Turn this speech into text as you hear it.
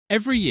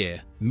Every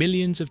year,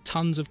 millions of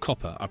tons of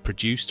copper are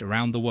produced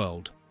around the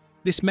world.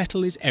 This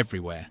metal is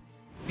everywhere.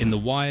 In the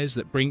wires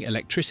that bring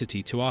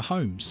electricity to our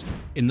homes,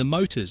 in the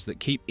motors that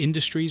keep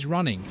industries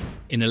running,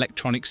 in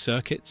electronic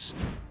circuits,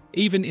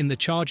 even in the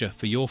charger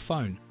for your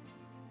phone.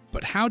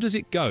 But how does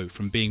it go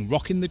from being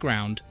rock in the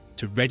ground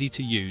to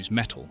ready-to-use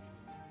metal?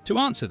 To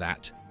answer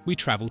that, we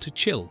travel to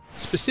Chile,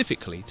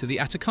 specifically to the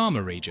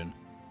Atacama region,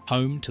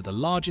 home to the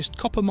largest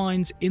copper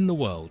mines in the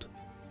world.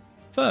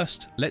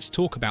 First, let's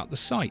talk about the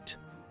site.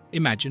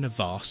 Imagine a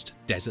vast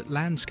desert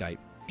landscape,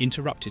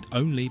 interrupted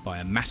only by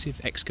a massive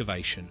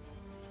excavation.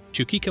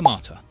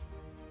 Chuquicamata.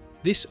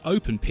 This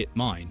open-pit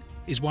mine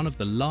is one of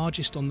the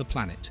largest on the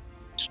planet,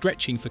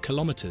 stretching for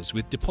kilometers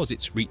with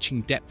deposits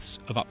reaching depths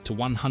of up to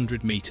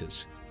 100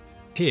 meters.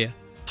 Here,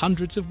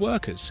 hundreds of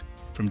workers,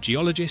 from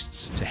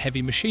geologists to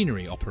heavy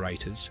machinery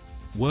operators,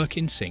 work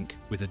in sync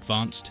with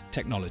advanced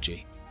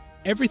technology.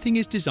 Everything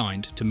is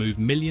designed to move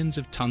millions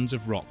of tons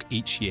of rock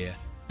each year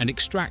and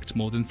extract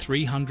more than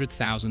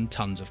 300,000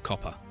 tons of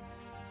copper.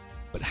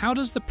 But how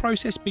does the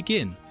process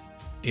begin?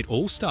 It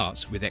all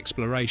starts with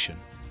exploration.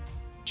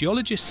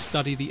 Geologists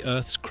study the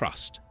Earth's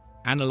crust,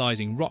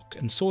 analysing rock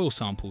and soil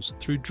samples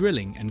through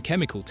drilling and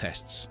chemical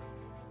tests.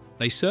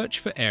 They search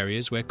for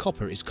areas where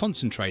copper is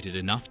concentrated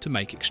enough to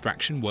make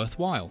extraction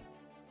worthwhile.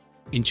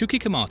 In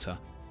Chuquicamata,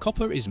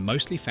 copper is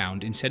mostly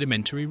found in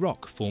sedimentary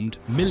rock formed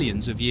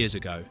millions of years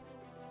ago.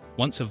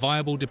 Once a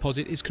viable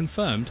deposit is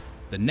confirmed,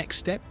 the next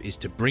step is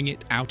to bring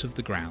it out of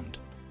the ground.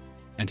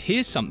 And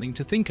here's something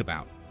to think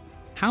about.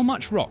 How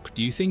much rock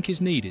do you think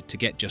is needed to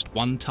get just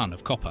 1 ton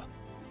of copper?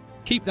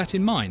 Keep that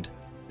in mind.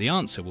 The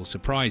answer will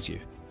surprise you.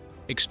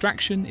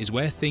 Extraction is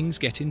where things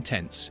get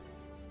intense.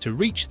 To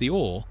reach the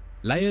ore,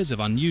 layers of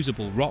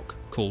unusable rock,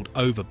 called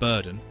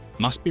overburden,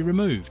 must be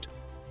removed.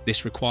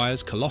 This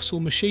requires colossal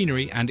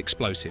machinery and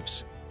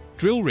explosives.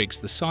 Drill rigs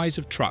the size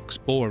of trucks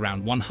bore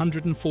around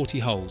 140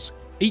 holes,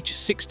 each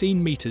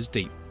 16 meters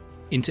deep.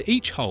 Into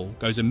each hole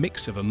goes a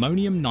mix of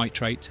ammonium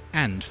nitrate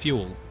and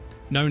fuel,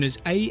 known as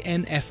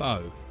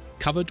ANFO,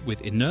 covered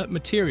with inert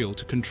material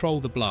to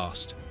control the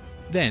blast.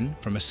 Then,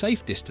 from a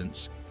safe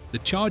distance, the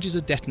charges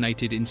are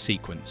detonated in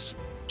sequence,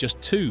 just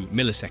 2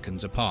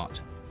 milliseconds apart.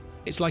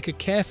 It's like a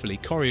carefully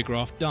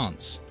choreographed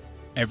dance.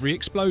 Every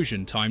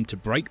explosion timed to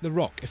break the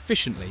rock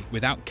efficiently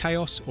without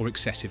chaos or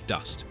excessive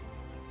dust.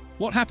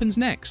 What happens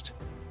next?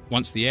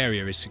 Once the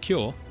area is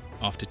secure,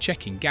 after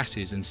checking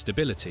gases and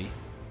stability,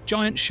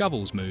 giant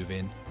shovels move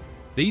in.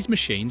 These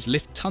machines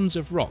lift tons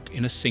of rock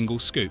in a single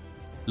scoop,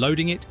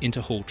 loading it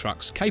into haul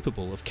trucks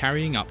capable of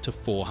carrying up to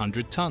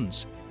 400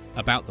 tons,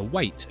 about the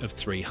weight of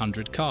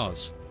 300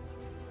 cars.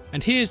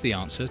 And here's the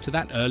answer to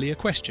that earlier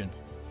question.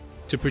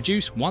 To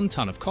produce 1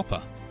 ton of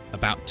copper,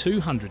 about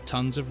 200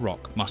 tons of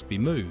rock must be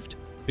moved,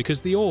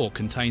 because the ore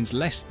contains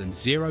less than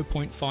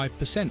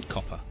 0.5%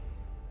 copper.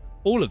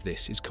 All of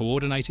this is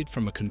coordinated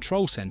from a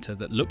control center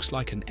that looks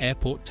like an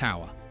airport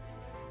tower.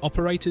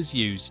 Operators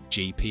use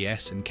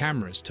GPS and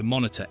cameras to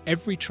monitor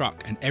every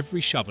truck and every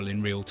shovel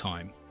in real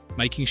time,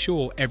 making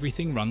sure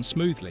everything runs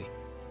smoothly.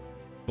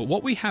 But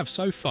what we have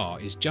so far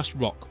is just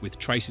rock with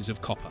traces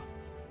of copper.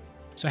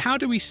 So how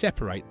do we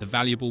separate the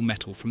valuable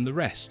metal from the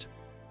rest?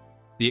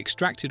 The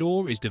extracted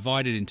ore is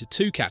divided into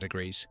 2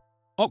 categories,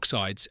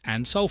 oxides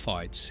and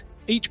sulfides,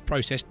 each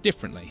processed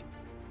differently.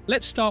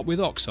 Let's start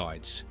with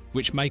oxides,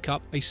 which make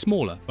up a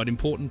smaller but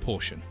important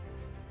portion.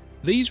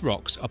 These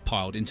rocks are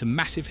piled into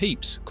massive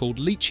heaps called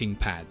leaching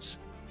pads.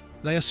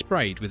 They are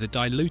sprayed with a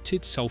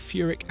diluted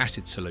sulfuric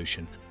acid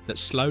solution that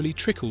slowly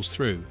trickles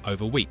through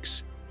over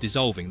weeks,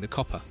 dissolving the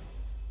copper.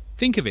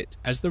 Think of it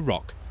as the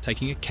rock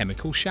taking a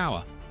chemical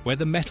shower, where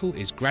the metal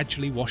is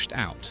gradually washed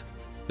out.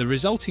 The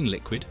resulting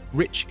liquid,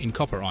 rich in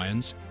copper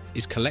ions,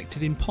 is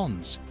collected in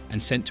ponds and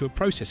sent to a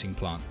processing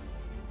plant.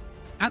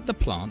 At the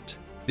plant,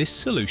 this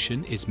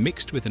solution is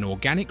mixed with an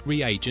organic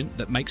reagent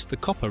that makes the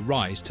copper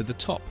rise to the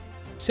top,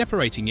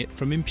 separating it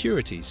from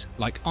impurities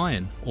like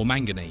iron or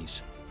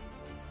manganese.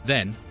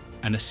 Then,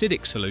 an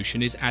acidic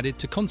solution is added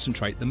to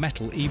concentrate the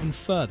metal even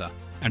further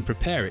and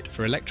prepare it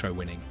for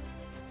electrowinning.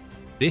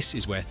 This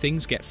is where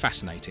things get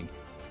fascinating.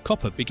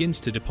 Copper begins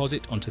to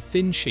deposit onto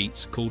thin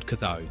sheets called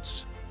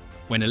cathodes.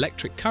 When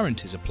electric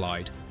current is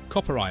applied,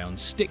 copper ions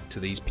stick to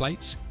these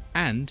plates,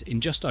 and in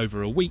just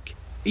over a week,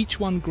 each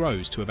one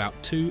grows to about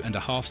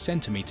 2.5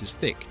 centimeters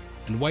thick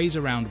and weighs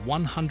around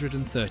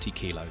 130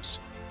 kilos.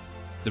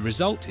 The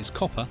result is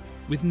copper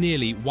with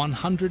nearly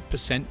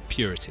 100%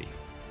 purity,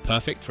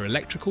 perfect for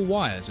electrical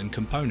wires and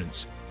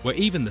components, where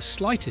even the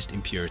slightest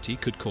impurity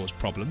could cause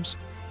problems.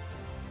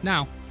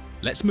 Now,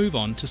 let's move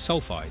on to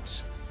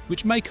sulfides,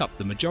 which make up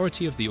the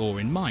majority of the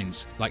ore in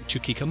mines like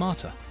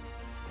Chuquicamata.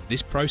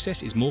 This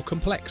process is more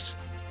complex.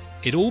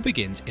 It all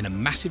begins in a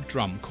massive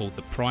drum called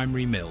the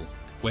primary mill,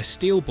 where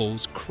steel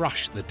balls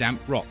crush the damp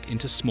rock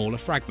into smaller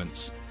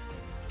fragments.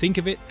 Think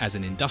of it as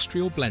an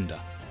industrial blender,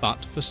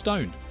 but for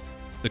stone.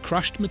 The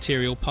crushed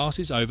material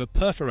passes over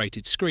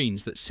perforated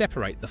screens that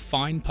separate the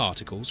fine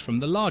particles from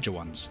the larger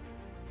ones.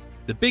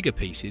 The bigger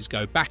pieces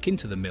go back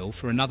into the mill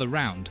for another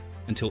round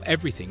until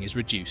everything is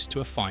reduced to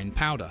a fine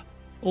powder,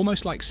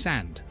 almost like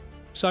sand.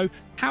 So,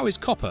 how is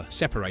copper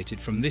separated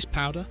from this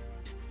powder?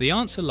 The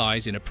answer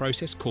lies in a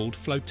process called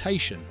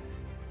flotation.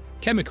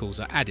 Chemicals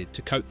are added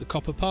to coat the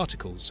copper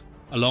particles,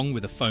 along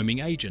with a foaming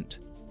agent.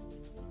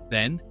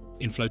 Then,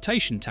 in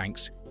flotation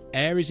tanks,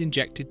 air is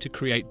injected to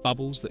create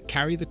bubbles that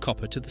carry the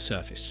copper to the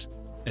surface,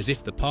 as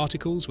if the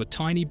particles were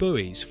tiny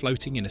buoys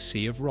floating in a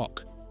sea of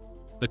rock.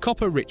 The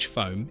copper-rich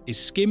foam is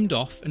skimmed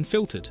off and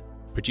filtered,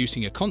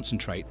 producing a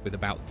concentrate with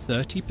about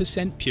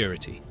 30%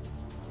 purity.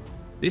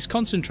 This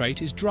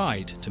concentrate is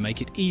dried to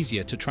make it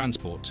easier to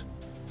transport.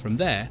 From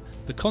there,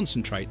 the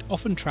concentrate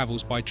often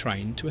travels by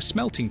train to a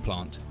smelting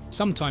plant,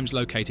 sometimes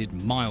located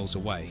miles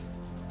away.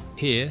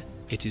 Here,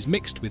 it is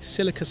mixed with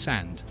silica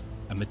sand,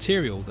 a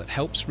material that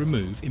helps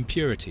remove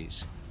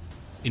impurities.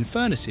 In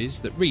furnaces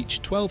that reach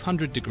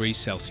 1200 degrees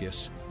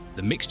Celsius,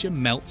 the mixture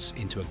melts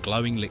into a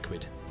glowing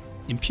liquid.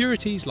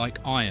 Impurities like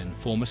iron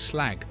form a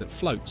slag that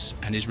floats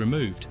and is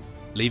removed,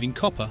 leaving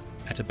copper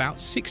at about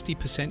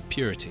 60%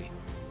 purity.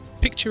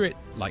 Picture it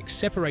like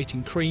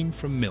separating cream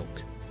from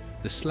milk.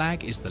 The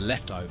slag is the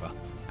leftover,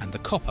 and the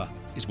copper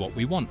is what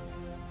we want.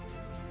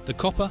 The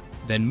copper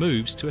then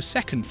moves to a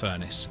second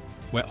furnace,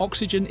 where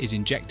oxygen is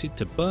injected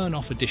to burn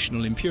off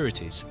additional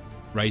impurities,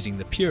 raising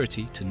the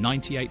purity to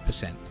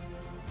 98%.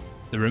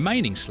 The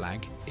remaining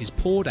slag is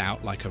poured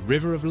out like a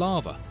river of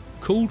lava,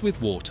 cooled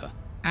with water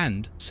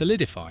and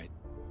solidified,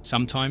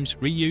 sometimes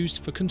reused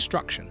for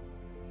construction.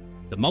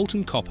 The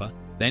molten copper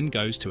then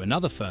goes to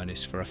another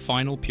furnace for a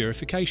final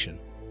purification,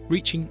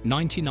 reaching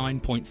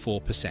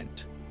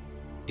 99.4%.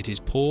 It is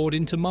poured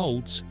into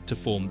moulds to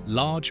form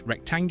large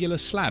rectangular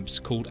slabs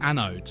called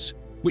anodes,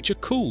 which are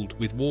cooled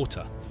with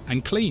water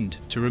and cleaned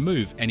to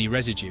remove any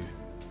residue.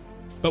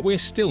 But we're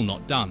still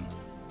not done.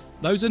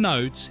 Those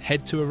anodes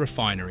head to a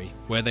refinery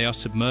where they are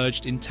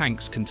submerged in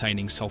tanks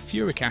containing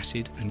sulfuric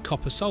acid and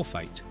copper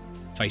sulfate,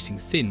 facing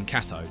thin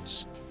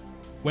cathodes.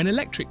 When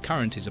electric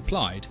current is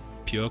applied,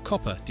 pure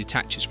copper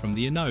detaches from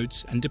the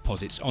anodes and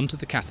deposits onto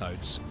the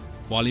cathodes,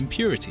 while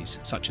impurities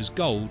such as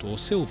gold or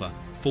silver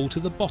fall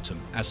to the bottom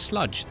as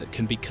sludge that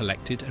can be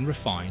collected and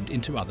refined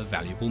into other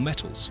valuable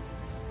metals.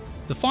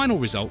 The final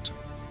result,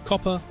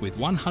 copper with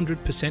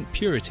 100%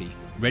 purity,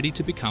 ready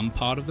to become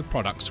part of the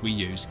products we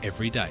use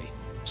every day.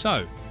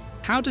 So,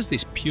 how does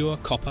this pure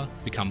copper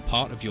become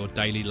part of your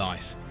daily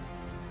life?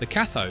 The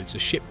cathodes are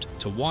shipped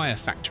to wire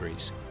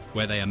factories,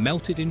 where they are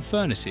melted in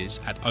furnaces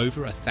at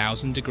over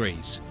 1000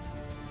 degrees.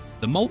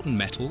 The molten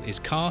metal is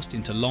cast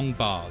into long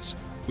bars,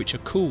 which are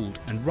cooled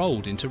and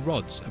rolled into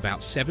rods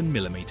about 7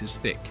 mm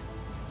thick.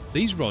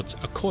 These rods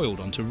are coiled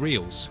onto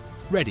reels,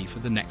 ready for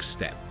the next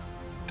step.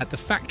 At the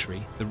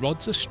factory, the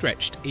rods are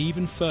stretched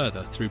even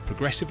further through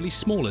progressively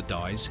smaller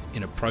dies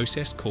in a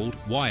process called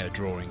wire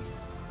drawing.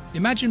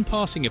 Imagine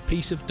passing a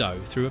piece of dough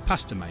through a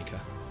pasta maker,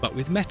 but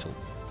with metal.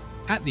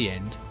 At the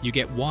end, you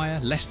get wire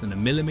less than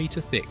 1 millimeter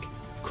thick,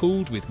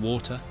 cooled with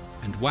water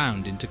and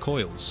wound into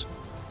coils.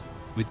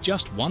 With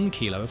just 1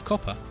 kilo of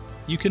copper,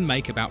 you can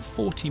make about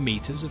 40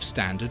 meters of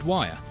standard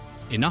wire,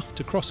 enough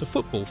to cross a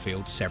football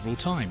field several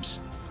times.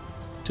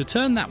 To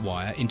turn that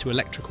wire into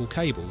electrical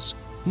cables,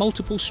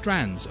 multiple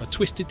strands are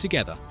twisted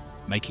together,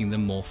 making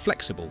them more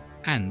flexible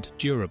and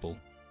durable.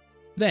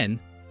 Then,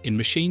 in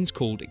machines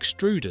called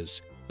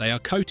extruders, they are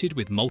coated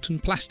with molten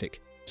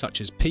plastic,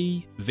 such as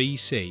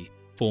PVC,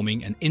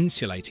 forming an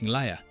insulating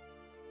layer.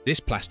 This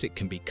plastic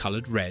can be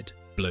coloured red,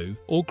 blue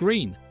or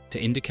green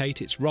to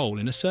indicate its role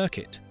in a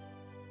circuit.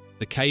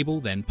 The cable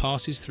then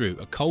passes through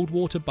a cold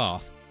water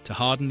bath to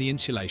harden the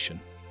insulation,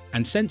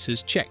 and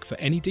sensors check for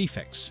any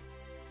defects.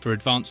 For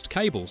advanced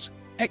cables,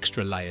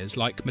 extra layers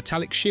like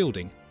metallic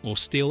shielding or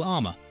steel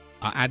armour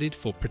are added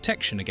for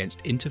protection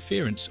against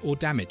interference or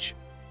damage.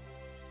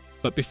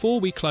 But before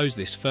we close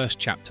this first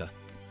chapter,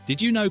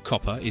 did you know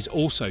copper is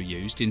also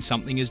used in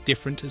something as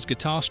different as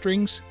guitar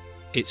strings?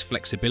 Its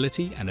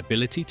flexibility and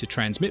ability to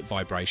transmit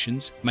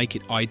vibrations make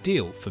it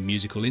ideal for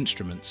musical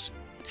instruments.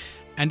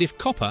 And if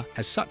copper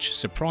has such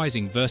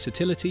surprising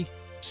versatility,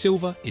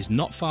 silver is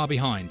not far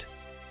behind.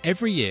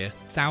 Every year,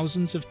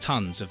 thousands of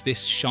tons of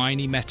this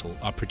shiny metal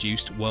are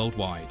produced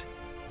worldwide.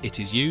 It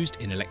is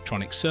used in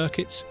electronic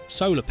circuits,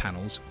 solar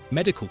panels,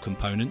 medical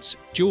components,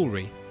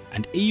 jewellery,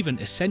 and even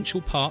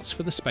essential parts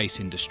for the space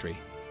industry.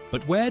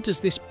 But where does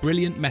this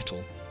brilliant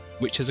metal,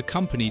 which has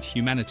accompanied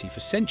humanity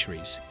for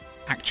centuries,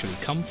 actually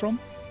come from?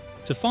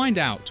 To find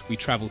out, we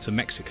travel to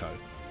Mexico,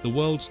 the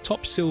world's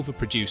top silver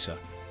producer,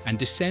 and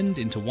descend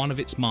into one of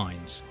its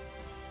mines.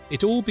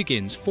 It all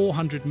begins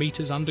 400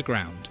 meters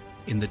underground,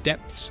 in the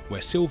depths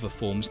where silver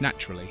forms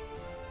naturally.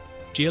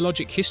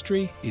 Geologic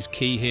history is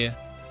key here.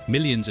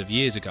 Millions of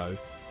years ago,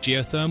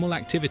 geothermal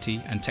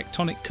activity and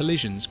tectonic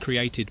collisions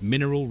created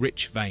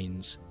mineral-rich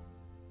veins.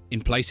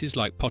 In places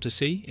like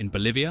Potosi in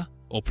Bolivia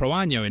or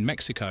Proaño in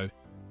Mexico,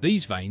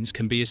 these veins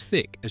can be as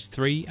thick as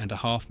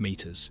 3.5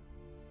 meters.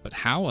 But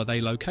how are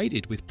they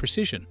located with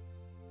precision?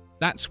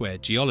 That's where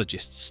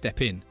geologists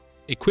step in,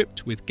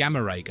 equipped with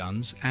gamma-ray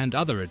guns and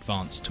other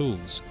advanced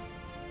tools.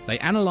 They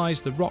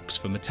analyze the rocks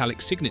for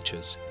metallic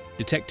signatures,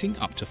 detecting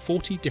up to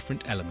 40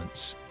 different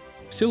elements.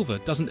 Silver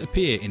doesn't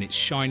appear in its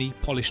shiny,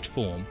 polished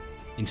form.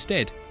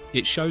 Instead,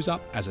 it shows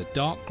up as a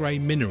dark grey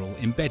mineral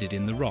embedded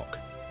in the rock.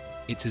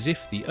 It's as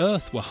if the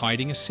Earth were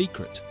hiding a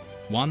secret,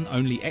 one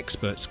only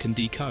experts can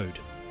decode.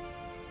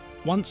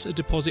 Once a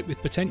deposit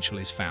with potential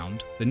is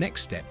found, the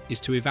next step is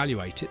to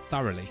evaluate it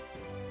thoroughly.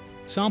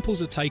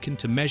 Samples are taken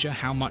to measure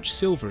how much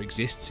silver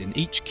exists in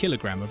each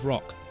kilogram of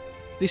rock.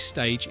 This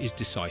stage is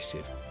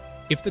decisive.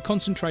 If the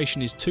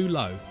concentration is too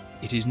low,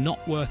 it is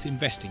not worth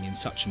investing in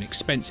such an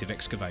expensive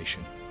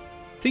excavation.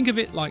 Think of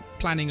it like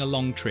planning a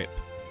long trip.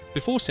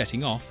 Before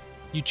setting off,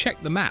 you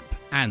check the map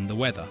and the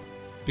weather,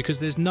 because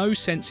there's no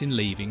sense in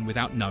leaving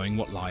without knowing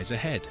what lies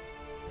ahead.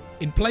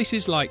 In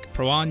places like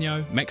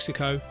Proaño,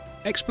 Mexico,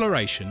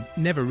 exploration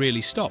never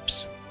really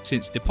stops,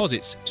 since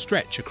deposits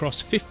stretch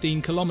across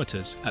 15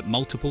 kilometers at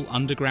multiple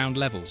underground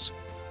levels.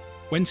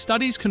 When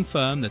studies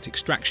confirm that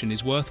extraction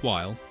is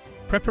worthwhile,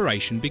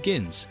 preparation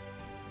begins.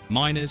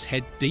 Miners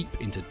head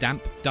deep into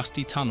damp,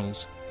 dusty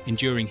tunnels,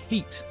 enduring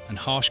heat and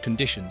harsh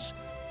conditions,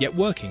 yet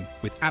working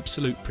with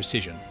absolute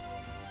precision.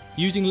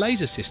 Using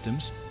laser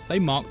systems, they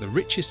mark the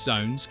richest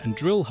zones and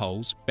drill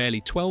holes barely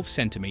 12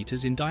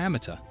 centimeters in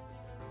diameter.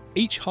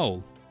 Each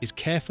hole is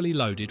carefully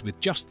loaded with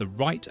just the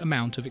right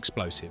amount of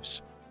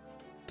explosives.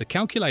 The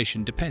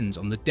calculation depends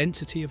on the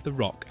density of the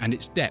rock and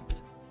its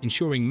depth,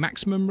 ensuring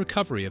maximum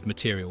recovery of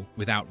material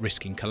without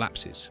risking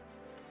collapses.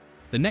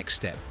 The next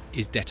step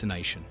is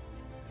detonation.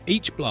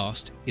 Each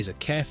blast is a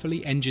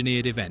carefully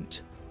engineered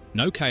event.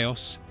 No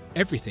chaos,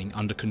 everything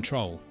under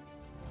control.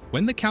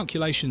 When the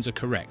calculations are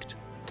correct,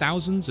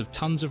 thousands of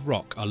tons of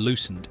rock are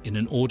loosened in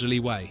an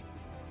orderly way.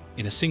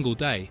 In a single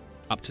day,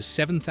 up to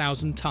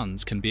 7,000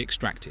 tons can be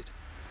extracted.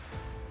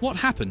 What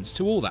happens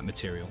to all that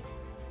material?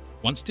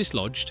 Once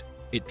dislodged,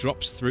 it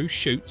drops through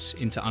chutes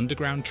into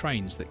underground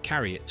trains that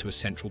carry it to a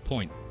central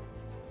point.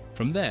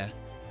 From there,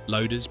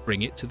 loaders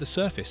bring it to the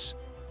surface.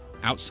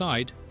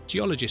 Outside,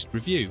 geologists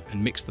review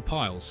and mix the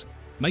piles,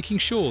 making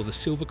sure the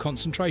silver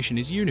concentration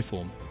is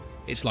uniform.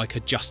 It's like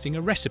adjusting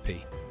a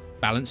recipe,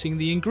 balancing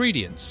the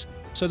ingredients,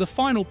 so the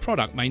final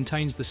product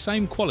maintains the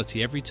same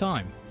quality every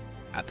time.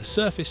 At the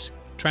surface,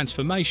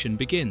 transformation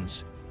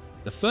begins.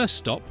 The first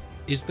stop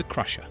is the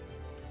crusher,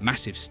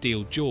 massive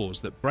steel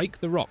jaws that break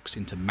the rocks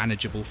into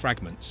manageable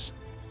fragments.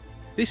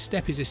 This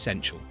step is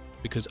essential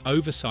because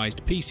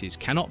oversized pieces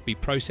cannot be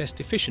processed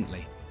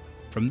efficiently.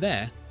 From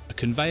there, a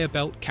conveyor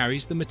belt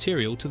carries the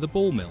material to the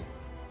ball mill,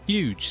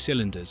 huge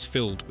cylinders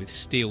filled with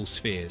steel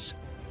spheres.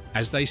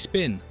 As they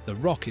spin, the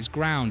rock is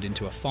ground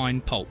into a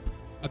fine pulp,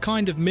 a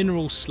kind of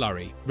mineral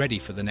slurry ready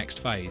for the next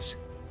phase.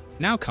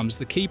 Now comes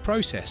the key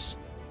process: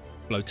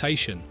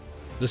 flotation.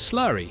 The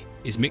slurry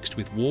is mixed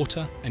with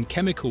water and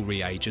chemical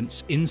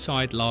reagents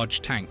inside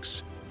large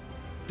tanks.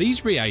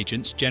 These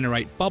reagents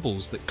generate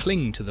bubbles that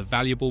cling to the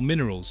valuable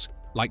minerals,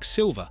 like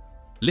silver,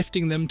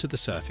 lifting them to the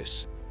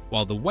surface,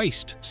 while the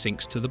waste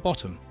sinks to the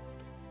bottom.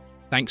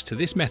 Thanks to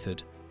this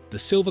method, the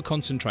silver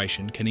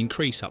concentration can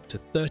increase up to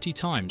 30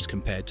 times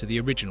compared to the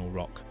original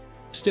rock.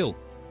 Still,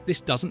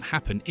 this doesn't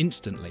happen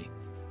instantly.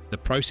 The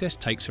process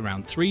takes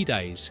around 3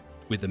 days,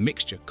 with the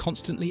mixture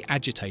constantly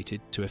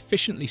agitated to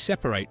efficiently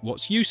separate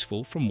what's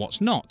useful from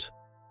what's not.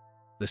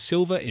 The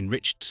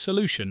silver-enriched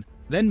solution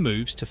then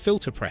moves to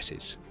filter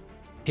presses.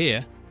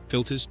 Here,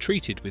 filters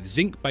treated with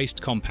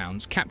zinc-based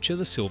compounds capture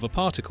the silver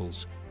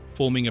particles,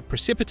 forming a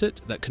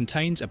precipitate that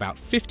contains about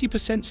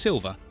 50%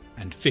 silver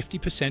and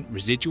 50%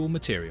 residual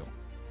material.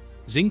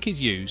 Zinc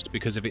is used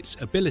because of its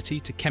ability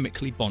to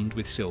chemically bond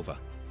with silver,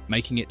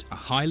 making it a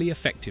highly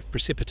effective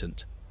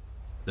precipitant.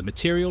 The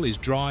material is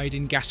dried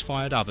in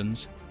gas-fired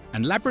ovens,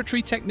 and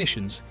laboratory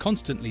technicians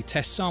constantly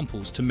test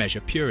samples to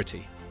measure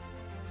purity.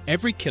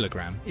 Every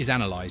kilogram is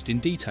analysed in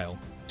detail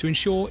to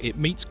ensure it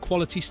meets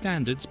quality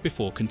standards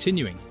before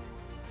continuing.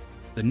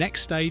 The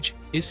next stage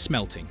is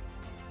smelting.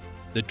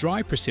 The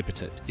dry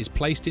precipitate is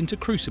placed into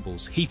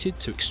crucibles heated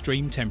to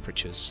extreme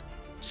temperatures.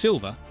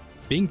 Silver,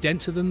 being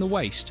denser than the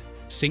waste,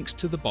 sinks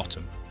to the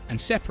bottom and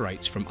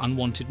separates from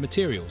unwanted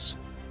materials.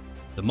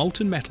 The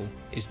molten metal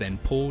is then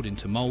poured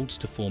into moulds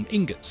to form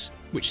ingots,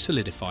 which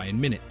solidify in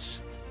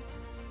minutes.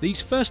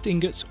 These first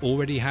ingots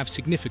already have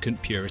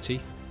significant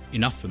purity,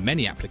 enough for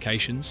many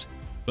applications,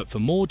 but for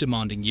more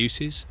demanding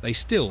uses, they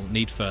still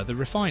need further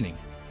refining.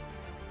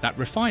 That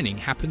refining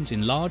happens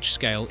in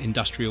large-scale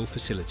industrial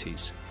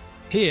facilities.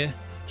 Here,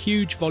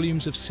 huge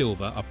volumes of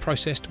silver are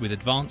processed with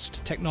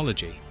advanced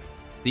technology.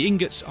 The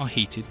ingots are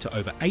heated to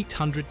over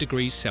 800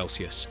 degrees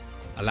Celsius,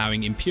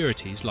 allowing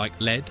impurities like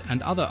lead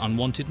and other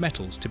unwanted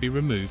metals to be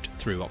removed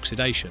through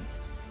oxidation.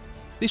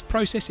 This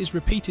process is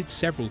repeated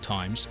several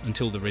times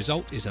until the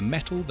result is a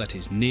metal that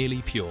is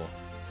nearly pure.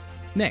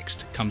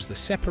 Next comes the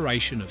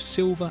separation of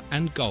silver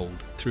and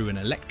gold through an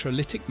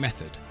electrolytic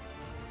method.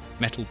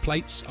 Metal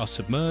plates are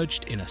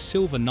submerged in a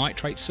silver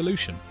nitrate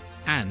solution,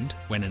 and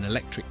when an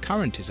electric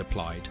current is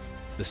applied,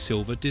 the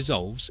silver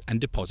dissolves and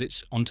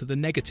deposits onto the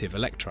negative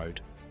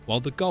electrode, while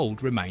the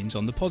gold remains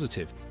on the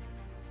positive.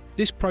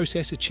 This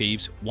process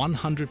achieves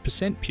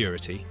 100%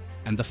 purity,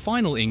 and the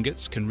final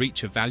ingots can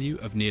reach a value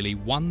of nearly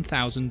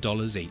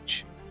 $1,000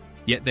 each.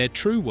 Yet their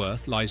true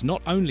worth lies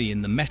not only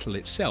in the metal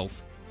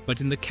itself,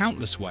 but in the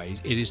countless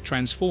ways it is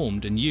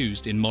transformed and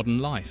used in modern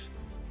life.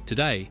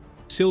 Today,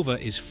 silver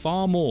is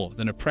far more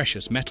than a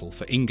precious metal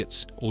for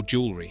ingots or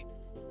jewellery.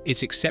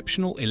 Its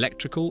exceptional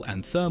electrical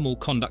and thermal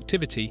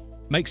conductivity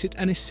makes it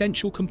an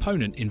essential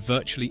component in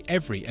virtually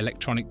every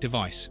electronic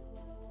device.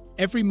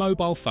 Every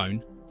mobile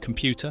phone,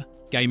 computer,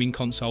 gaming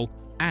console,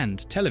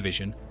 and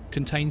television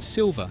contains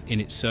silver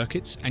in its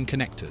circuits and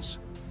connectors.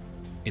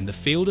 In the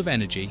field of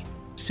energy,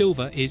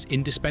 silver is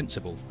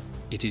indispensable.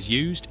 It is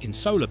used in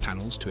solar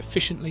panels to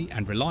efficiently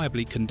and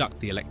reliably conduct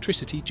the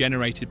electricity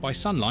generated by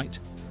sunlight,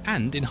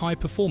 and in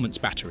high-performance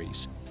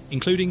batteries,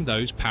 including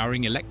those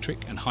powering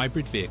electric and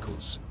hybrid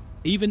vehicles.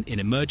 Even in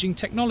emerging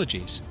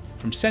technologies,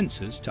 from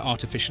sensors to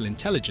artificial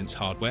intelligence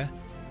hardware,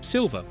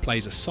 silver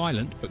plays a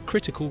silent but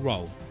critical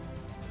role.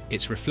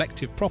 Its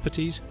reflective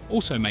properties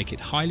also make it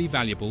highly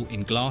valuable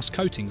in glass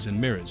coatings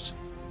and mirrors.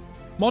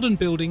 Modern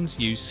buildings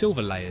use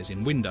silver layers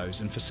in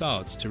windows and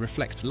facades to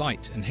reflect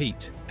light and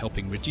heat,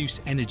 helping reduce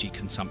energy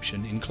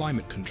consumption in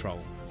climate control.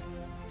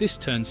 This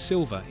turns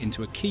silver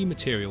into a key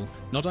material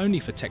not only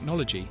for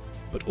technology,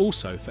 but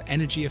also for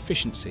energy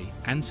efficiency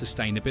and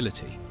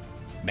sustainability.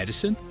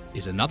 Medicine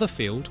is another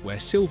field where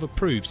silver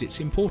proves its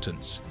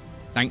importance.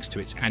 Thanks to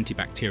its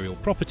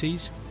antibacterial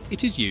properties,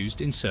 it is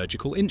used in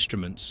surgical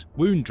instruments,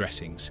 wound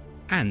dressings,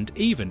 and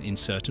even in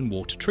certain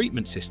water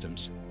treatment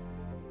systems.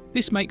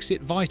 This makes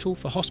it vital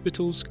for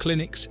hospitals,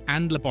 clinics,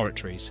 and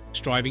laboratories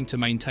striving to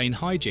maintain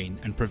hygiene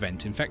and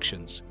prevent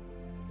infections.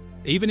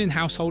 Even in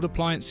household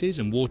appliances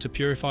and water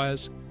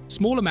purifiers,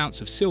 small amounts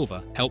of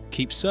silver help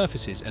keep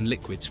surfaces and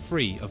liquids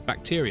free of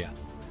bacteria.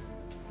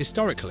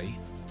 Historically,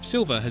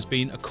 silver has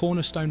been a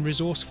cornerstone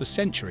resource for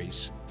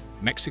centuries.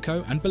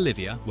 Mexico and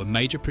Bolivia were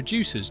major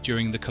producers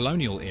during the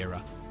colonial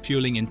era,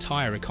 fueling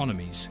entire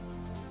economies.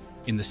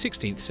 In the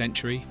 16th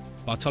century,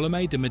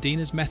 Bartolomé de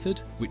Medina's method,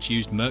 which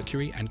used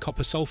mercury and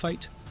copper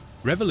sulfate,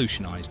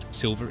 revolutionized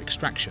silver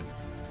extraction,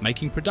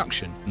 making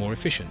production more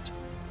efficient.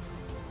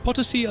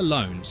 Potosi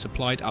alone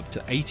supplied up to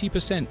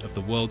 80% of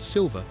the world's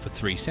silver for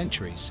 3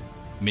 centuries,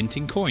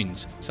 minting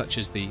coins such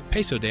as the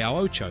peso de a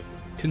ocho,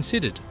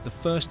 considered the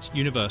first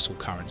universal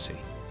currency.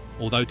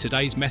 Although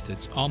today's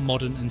methods are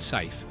modern and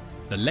safe,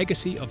 the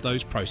legacy of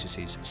those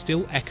processes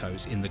still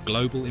echoes in the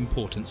global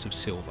importance of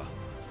silver.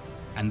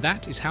 And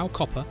that is how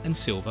copper and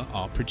silver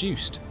are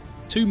produced,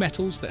 2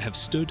 metals that have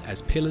stood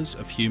as pillars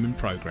of human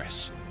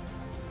progress.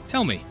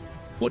 Tell me,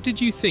 what did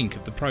you think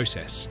of the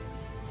process?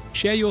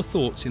 Share your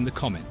thoughts in the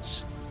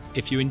comments.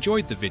 If you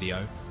enjoyed the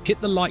video,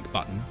 hit the like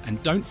button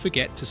and don't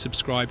forget to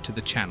subscribe to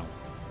the channel.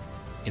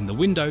 In the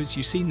windows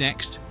you see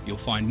next, you'll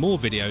find more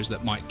videos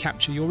that might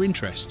capture your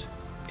interest.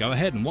 Go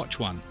ahead and watch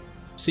one.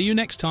 See you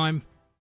next time.